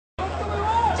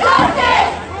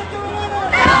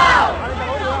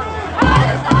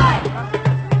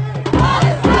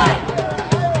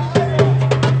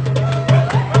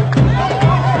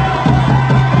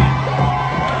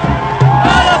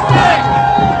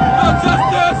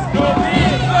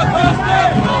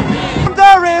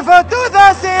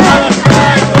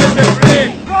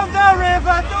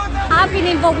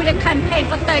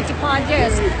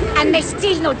years, and there's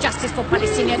still no justice for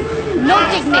Palestinians, no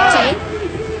dignity,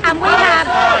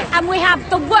 and we have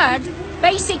the world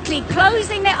basically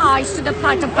closing their eyes to the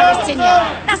plight of Palestinians.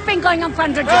 That's been going on for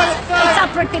 100 years. It's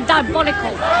absolutely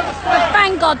diabolical. But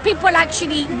thank God people are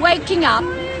actually waking up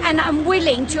and I'm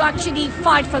willing to actually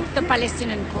fight for the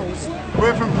Palestinian cause.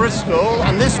 We're from Bristol,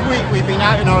 and this week we've been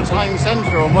out in our town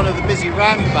centre on one of the busy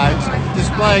roundabouts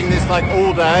displaying this like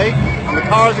all day, and the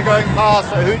cars are going past,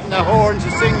 they're hooting their horns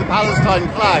to sing the Palestine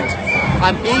flags.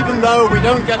 And even though we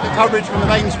don't get the coverage from the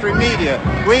mainstream media,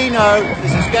 we know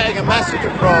this is getting a message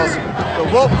across that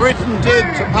what Britain did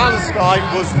to Palestine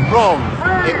was wrong.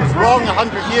 It was wrong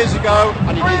 100 years ago,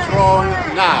 and it is wrong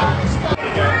now.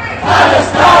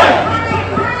 Palestine!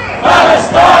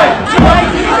 Palestine! Why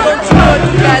do you want to go to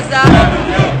Gaza?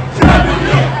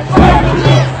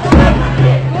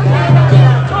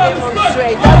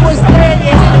 Demonstrate. I was there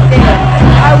yesterday.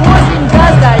 I was in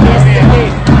Gaza yesterday.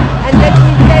 And let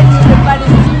me tell you, the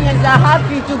Palestinians are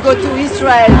happy to go to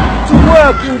Israel to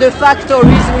work in the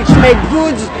factories which make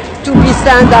goods to be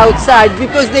sent outside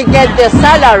because they get their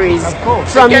salaries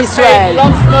from Israel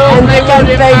and they can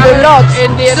pay a lot.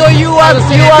 So you are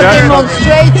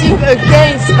demonstrating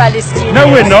against Palestine. No,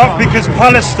 we're not, because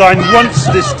Palestine wants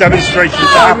this demonstration to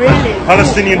happen. Really?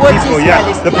 Palestinian What people, is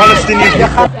yeah. The Palestinian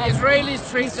people.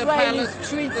 Israelis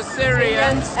treat the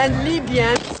Syrians and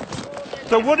Libyans.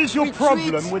 So what is your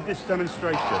problem with this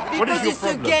demonstration? What is Because your it's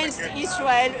problem? against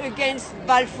Israel, against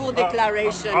Balfour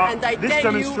Declaration, and I this tell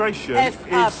demonstration you,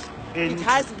 F up. is It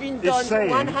has been done saying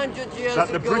 100 years that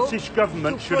the ago British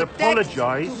government to should protect-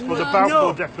 apologise for the No, Balfour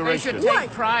no. Declaration. They should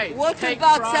take pride. What Take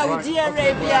about pride. Saudi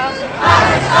Arabia?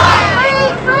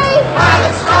 Palestine! Free!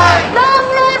 Palestine! Long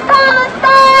live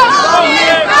Palestine! Long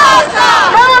live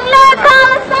Palestine! Long live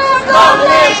Palestine! Long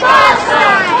live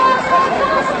Palestine!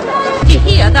 You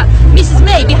hear that Mrs.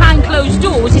 May, behind closed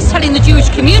doors, is telling the Jewish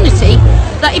community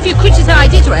that if you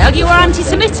criticise Israel, you are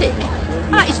anti-Semitic.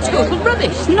 That is total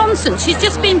rubbish, nonsense. She's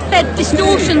just been fed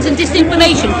distortions and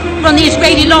disinformation from the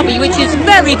Israeli lobby, which is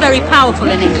very, very powerful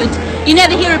in England. You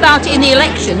never hear about it in the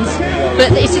elections,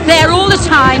 but it's there all the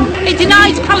time. It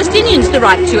denies Palestinians the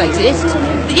right to exist,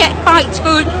 yet fights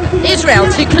for Israel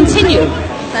to continue.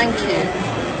 Thank you.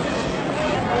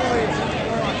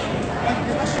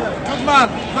 Good man,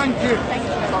 thank you.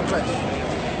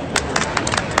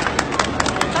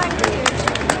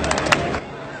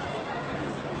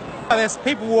 There's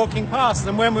people walking past,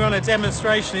 and when we're on a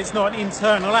demonstration, it's not an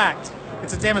internal act.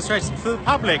 It's a demonstration for the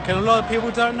public, and a lot of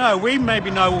people don't know. We maybe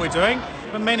know what we're doing,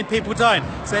 but many people don't.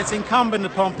 So it's incumbent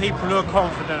upon people who are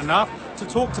confident enough to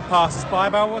talk to passers-by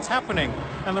about what's happening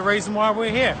and the reason why we're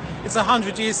here. It's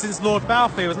 100 years since Lord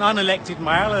Balfour was an unelected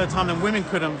male at a time when women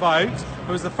couldn't vote,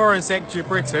 who was the Foreign Secretary of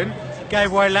Britain,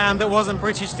 gave away land that wasn't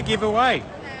British to give away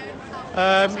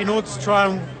in order to try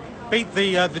and beat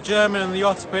the German and the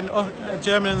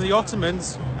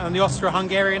Ottomans and the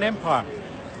Austro-Hungarian Empire.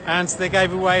 And they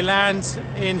gave away land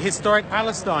in historic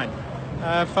Palestine.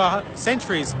 For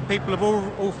centuries, people of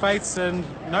all faiths and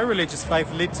no religious faith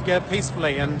lived together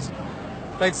peacefully, and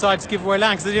they decided to give away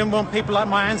land because they didn't want people like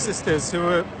my ancestors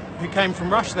who came from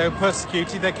Russia. They were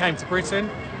persecuted, they came to Britain,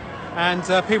 and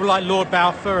people like Lord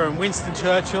Balfour and Winston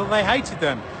Churchill, they hated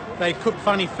them. They cooked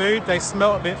funny food, they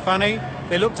smelt a bit funny,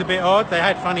 they looked a bit odd, they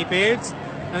had funny beards,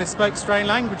 and they spoke strange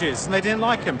languages, and they didn't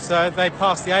like them. So they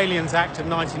passed the Aliens Act of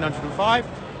 1905,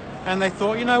 and they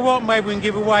thought, you know what, maybe we can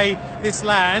give away this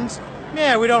land.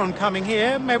 Yeah, we don't want them coming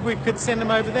here, maybe we could send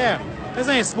them over there. There's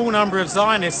only a small number of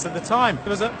Zionists at the time. It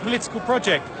was a political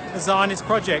project, a Zionist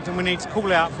project, and we need to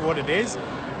call out for what it is.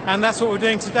 And that's what we're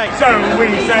doing today. So we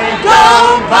say,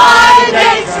 Don't buy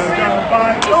dates!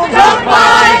 Don't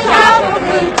buy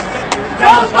Calvary!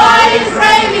 Don't buy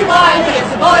Israeli wine! There's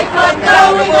a boycott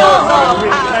going on!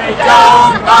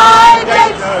 Don't buy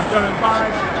dates!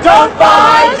 don't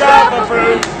buy Jaffa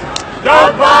fruit.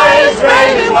 Don't buy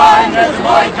Israeli wine! There's a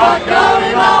boycott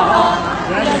going on!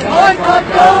 There's a boycott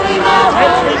going on!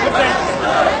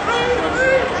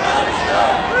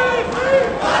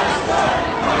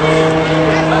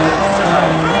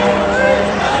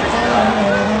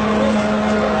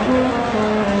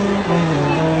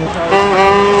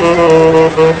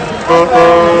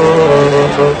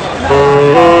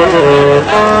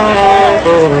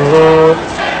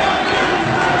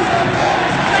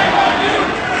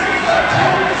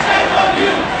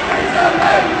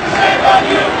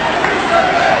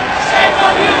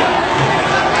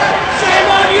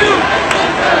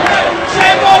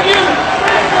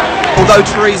 Although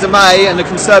Theresa May and the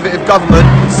Conservative government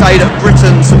say that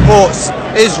Britain supports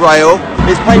Israel,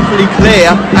 it's painfully clear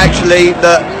actually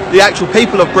that the actual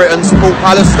people of Britain support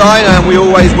Palestine, and we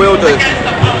always will do.